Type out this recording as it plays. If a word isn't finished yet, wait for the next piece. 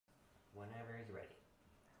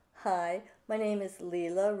Hi, my name is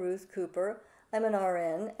Leela Ruth Cooper. I'm an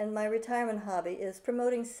RN, and my retirement hobby is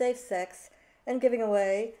promoting safe sex and giving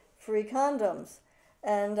away free condoms.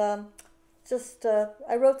 And I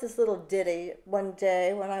wrote this little ditty one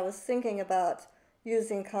day when I was thinking about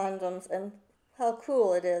using condoms and how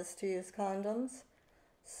cool it is to use condoms.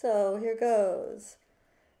 So here goes.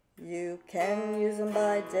 You can use them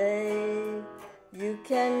by day, you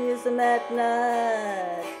can use them at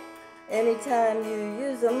night. Anytime you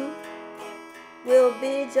use them will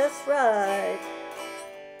be just right.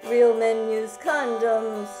 Real men use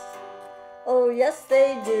condoms. Oh yes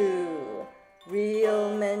they do. Real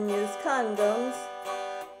men use condoms.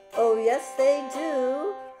 Oh yes they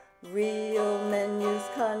do. Real men use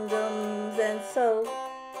condoms, and so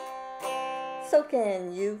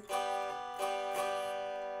can you.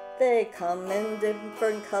 They come in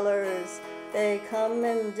different colors. They come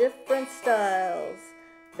in different styles.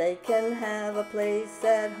 They can have a place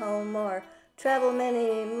at home or travel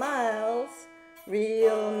many miles.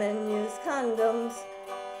 Real men use condoms.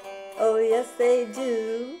 Oh yes they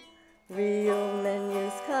do. Real men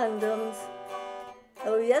use condoms.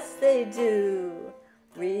 Oh yes they do.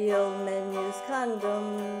 Real men use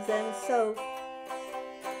condoms, and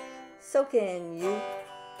so can you.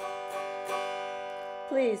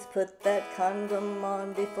 Please put that condom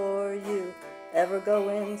on before you ever go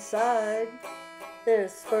inside.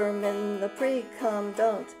 There's sperm in the pre-cum,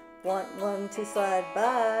 don't want one to slide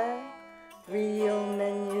by. Real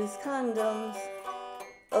men use condoms.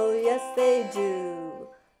 Oh yes they do.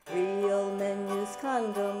 Real men use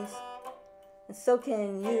condoms. And so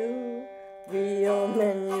can you. Real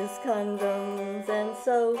men use condoms, and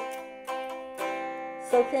so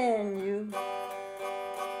can you.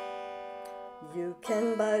 You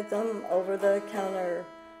can buy them over the counter,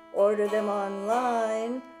 order them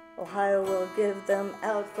online. Ohio will give them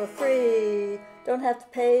out for free. Don't have to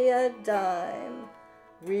pay a dime.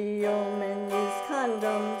 Real men use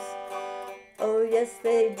condoms. Oh yes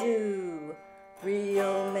they do.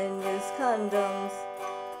 Real men use condoms.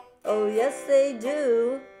 Oh yes they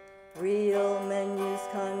do. Real men use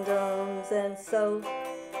condoms, and so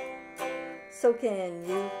can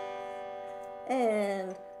you.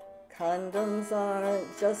 And condoms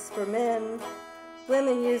aren't just for men.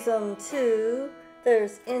 Women use them too.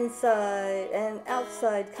 There's inside and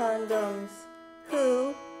outside condoms.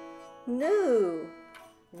 Who knew?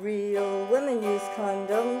 Real women use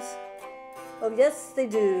condoms. Oh yes they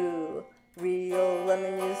do. Real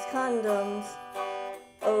women use condoms.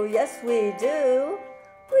 Oh yes we do.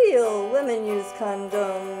 Real women use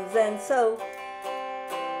condoms, and so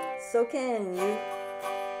can you.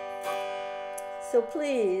 So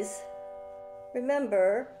please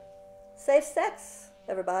remember, safe sex,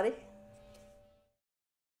 everybody.